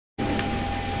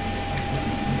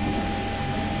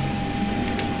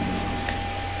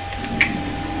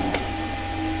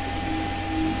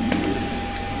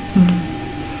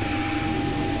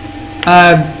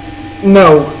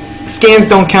No. Scans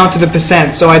don't count to the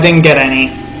percent, so I didn't get any.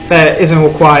 That isn't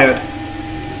required.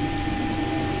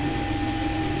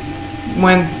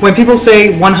 When people say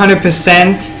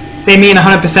 100%, they mean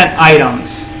 100%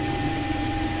 items.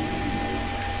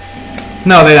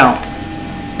 No, they don't.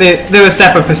 They're a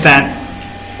separate percent.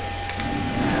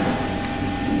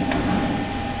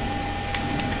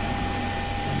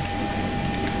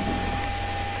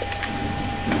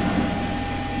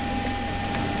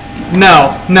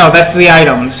 No, that's the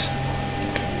items.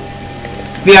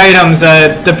 The items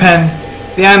depend.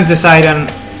 The items decide on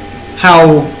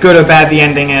how good or bad the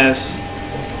ending is.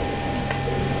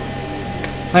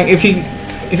 Like if you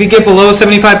get below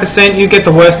 75%, you get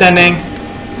the worst ending.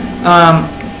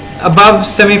 Above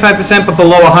 75% but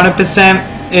below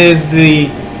 100% is the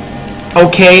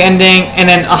okay ending, and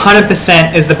then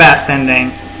 100% is the best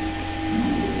ending.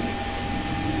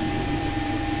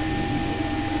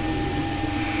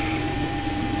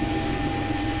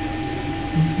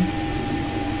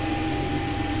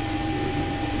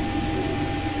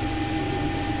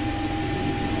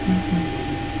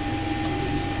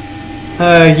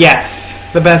 Yes,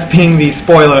 the best being the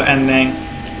spoiler ending.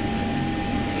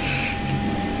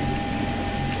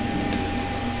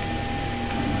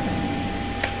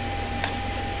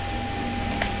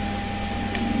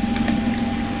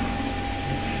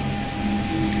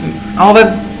 All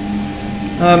that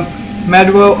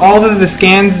Metroid, all that the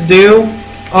scans do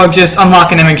are just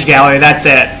unlock an image gallery. That's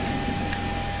it.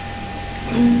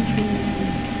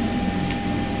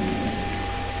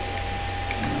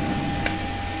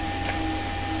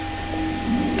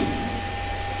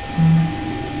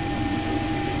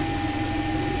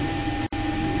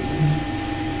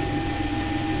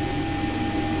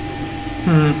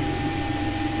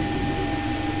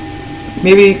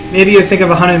 Maybe you think of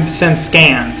 100%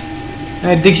 scans.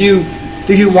 Did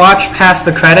you watch past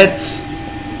the credits?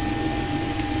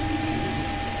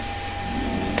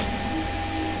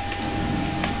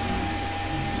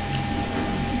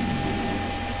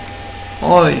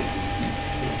 Oi.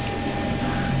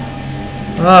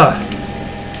 Ugh.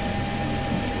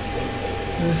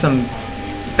 This is some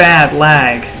bad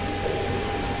lag.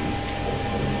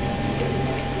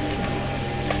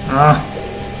 Ugh.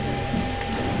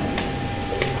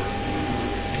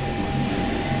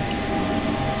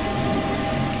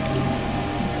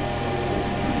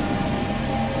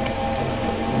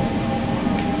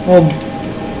 Well,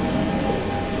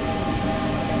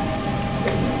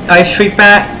 Ice Street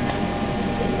Bat.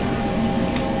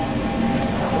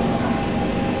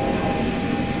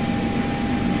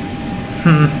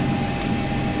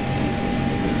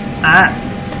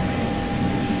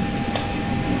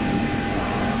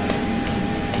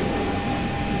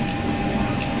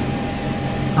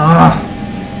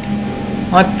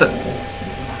 What the?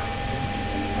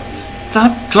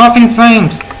 Stop dropping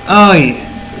frames. Oy.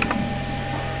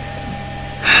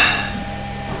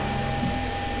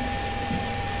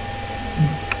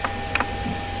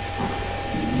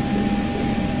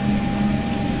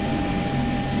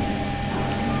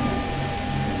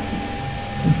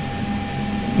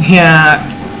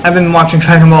 Yeah, I've been watching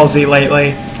Dragon Ball Z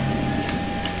lately.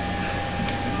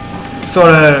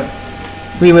 Sort of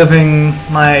reliving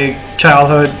my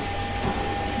childhood.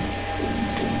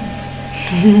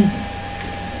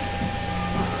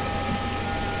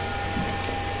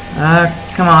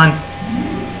 Come on.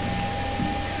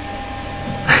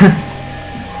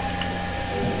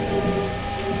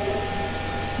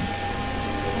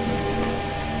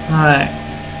 Alright.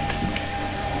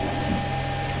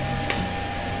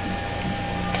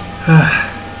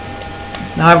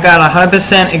 Now I've got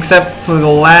 100% except for the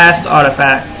last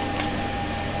artifact.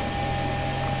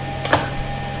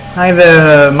 Hi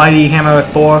there, Mighty Hammer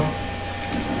of Thor.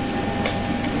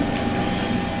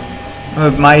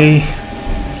 Or Mighty...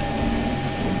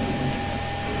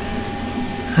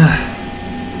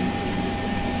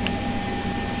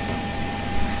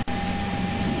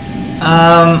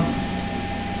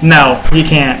 No, you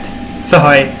can't.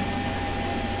 Sorry.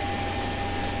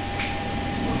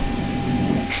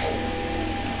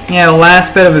 Yeah, the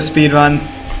last bit of a speed run.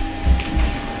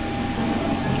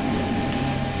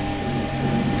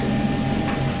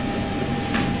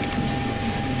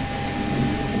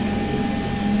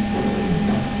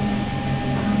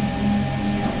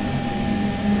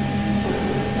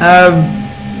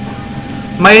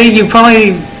 Mighty, you've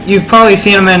probably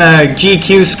seen him in a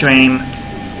GQ stream.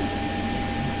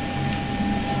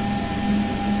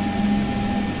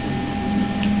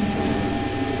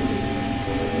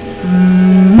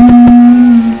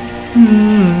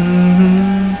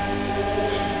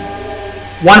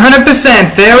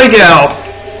 $100%. There we go.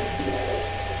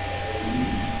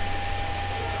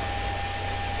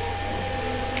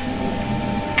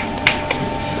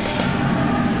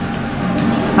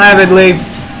 Hi, Ridley.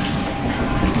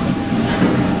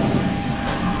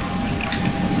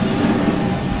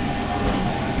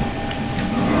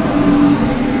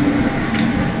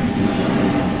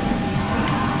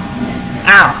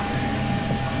 Ow.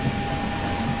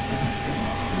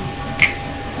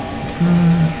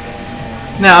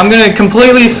 Now, I'm going to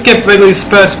completely skip Ridley's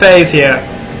first phase here.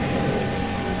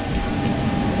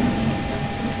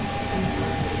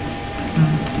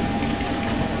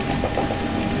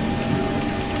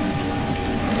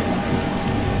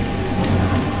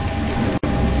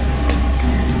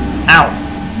 Ow.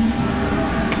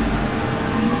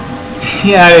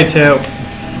 Yeah, I do too.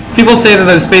 People say that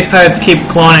the space pirates keep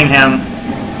cloning him.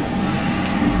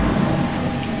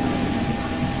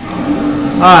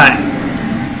 Alright.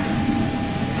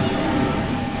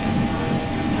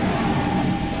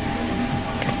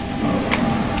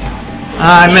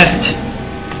 I missed.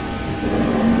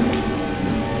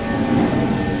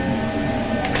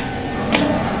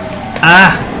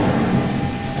 Ah.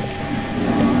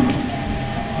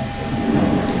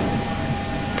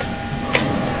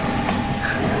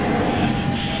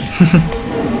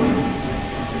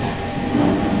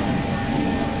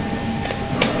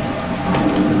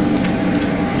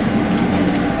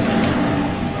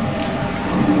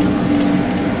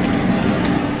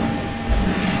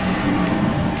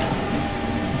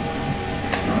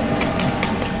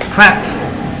 Crap.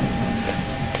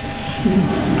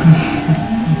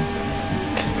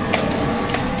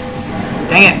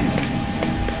 Dang it.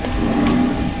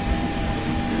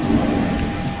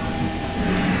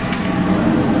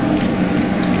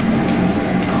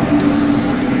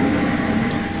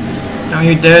 Don't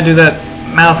you dare do that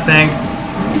mouth thing.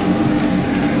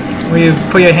 Will you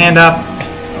put your hand up?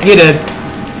 You did.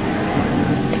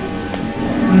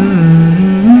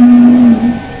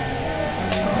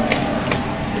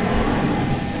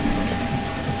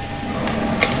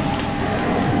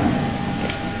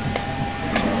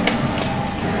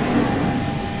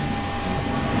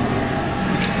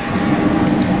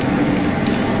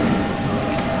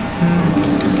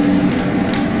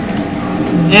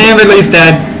 And Ridley's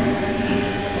dead.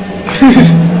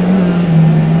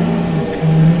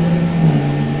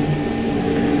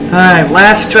 Alright,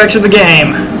 last stretch of the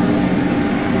game.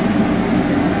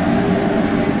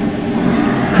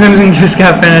 Crimson just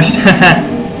got finished.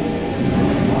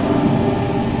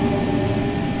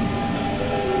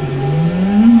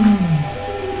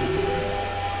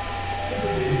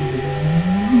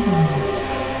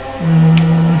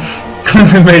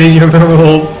 Crimson made a yoga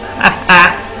roll.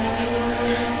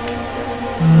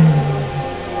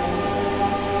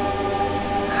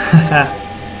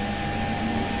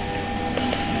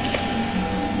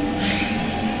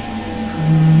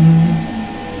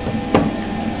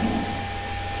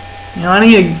 You know, I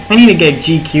need to get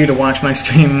GQ to watch my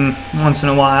stream once in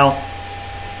a while.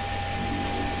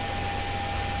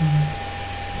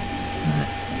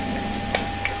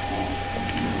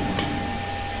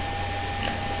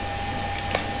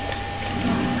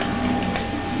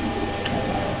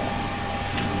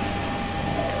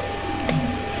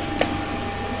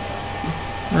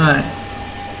 Alright.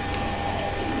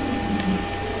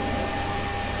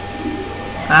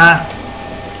 Ah.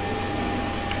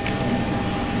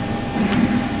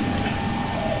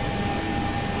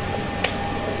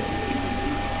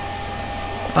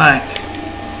 Right.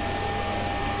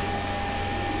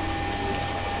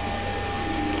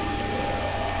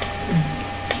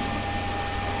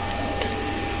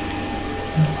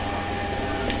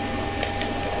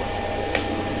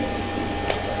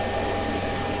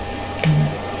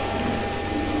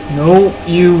 No,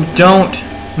 you don't,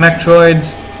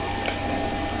 Metroids.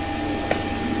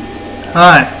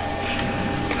 Alright.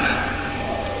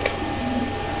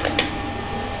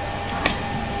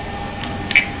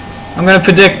 I'm going to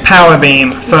predict Power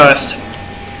Beam first.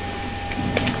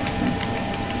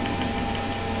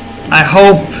 I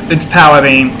hope it's Power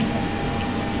Beam.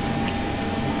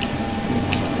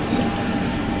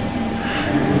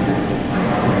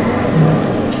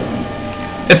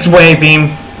 It's Wave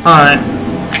Beam. Alright.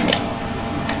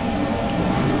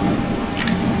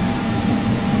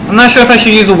 I'm not sure if I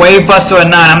should use a Wave Buster or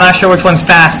not. I'm not sure which one's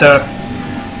faster.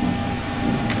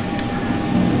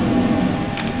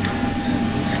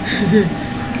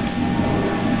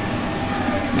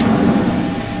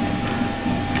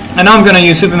 I know I'm going to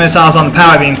use Super Missiles on the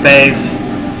Power Beam phase.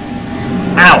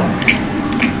 Ow.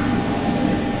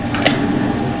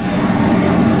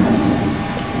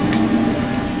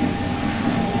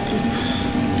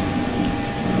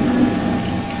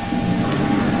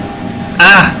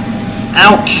 Ah.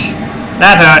 Ouch.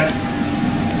 That hurt.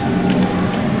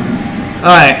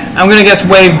 Alright, I'm going to guess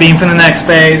Wave Beam for the next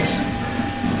phase.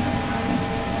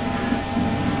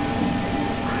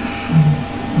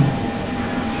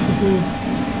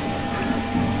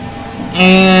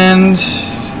 And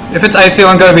if it's ice beam,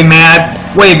 I'm gonna be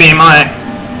mad. Wave beam, alright.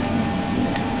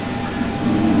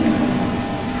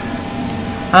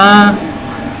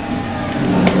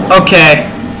 Okay.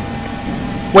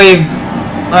 Wave.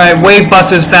 Alright, wave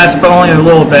busters fast, but only a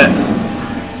little bit.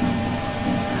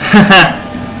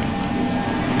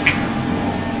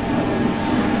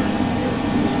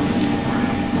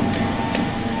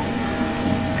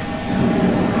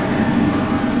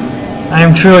 I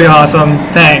am truly awesome.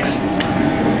 Thanks.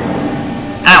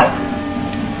 Ow.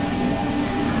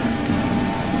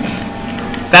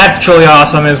 That's truly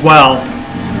awesome as well.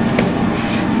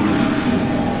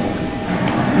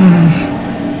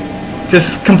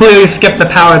 Just completely skip the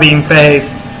power beam phase.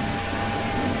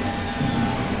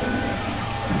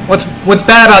 What's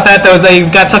bad about that though is that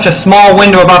you've got such a small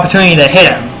window of opportunity to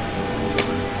hit him.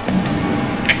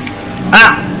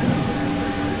 Ah!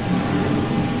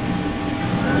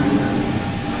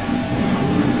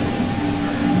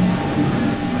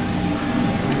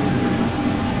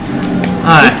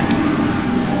 Alright.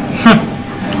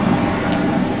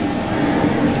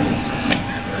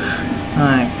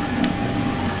 Alright.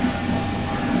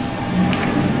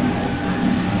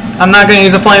 I'm not gonna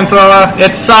use a flamethrower.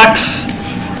 It sucks.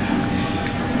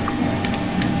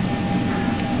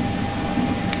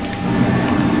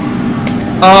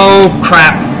 Oh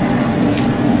crap.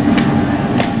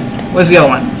 Where's the other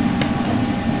one?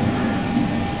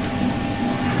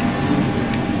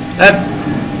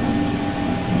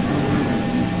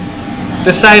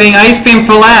 Deciding ice beam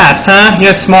for last, huh?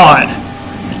 You're smart.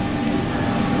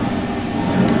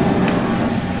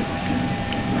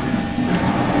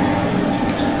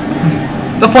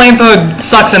 The flamethrower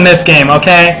sucks in this game,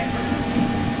 okay?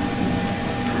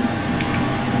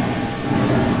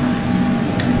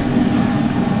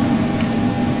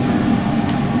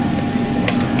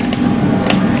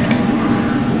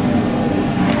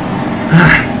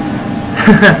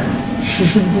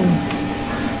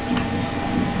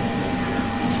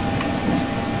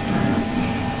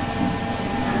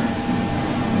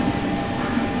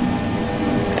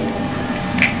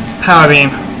 Power beam.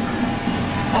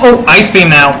 Oh, ice beam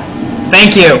now.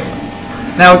 Thank you.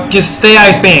 Now just stay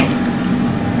ice beam.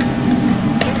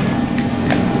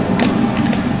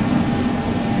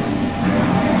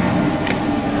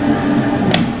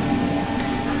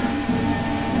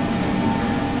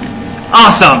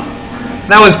 Awesome.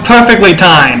 That was perfectly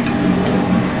timed.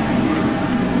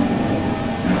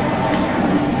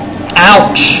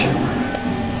 Ouch.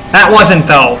 That wasn't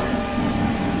though.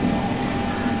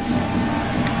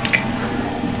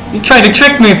 You tried to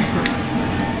trick me.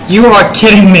 You are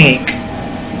kidding me.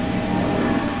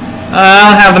 I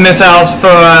don't have the missiles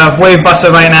for Wave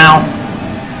Buster right now.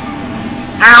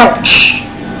 Ouch!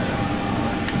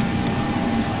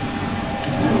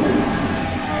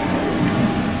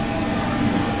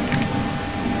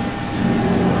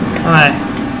 Alright.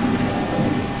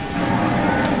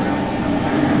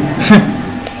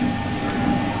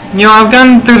 You know, I've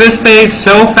gone through this phase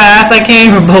so fast, I can't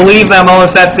even believe that I'm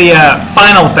almost at the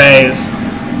final phase.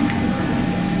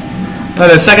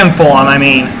 Or the second form, I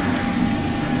mean.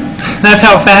 That's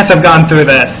how fast I've gone through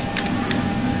this.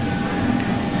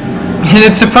 And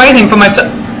it's surprising for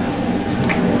myself.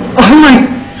 Oh my...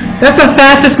 That's the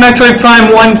fastest Metroid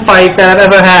Prime 1 fight that I've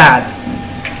ever had.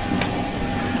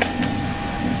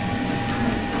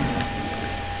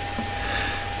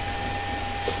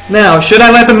 Now, should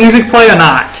I let the music play or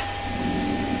not?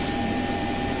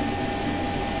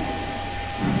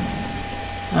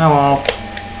 Oh well.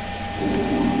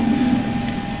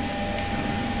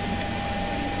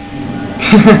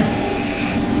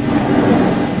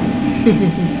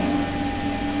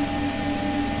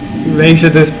 Rage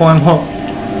at this point. Well,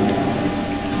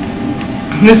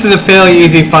 this is a fairly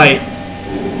easy fight.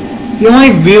 The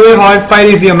only really hard fight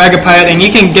is the Omega Pirate, and you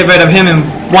can get rid of him in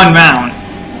one round.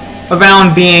 A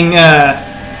round being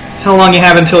how long you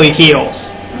have until he heals.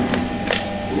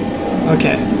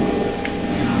 Okay.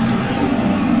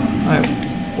 Alright,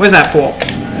 where's that for?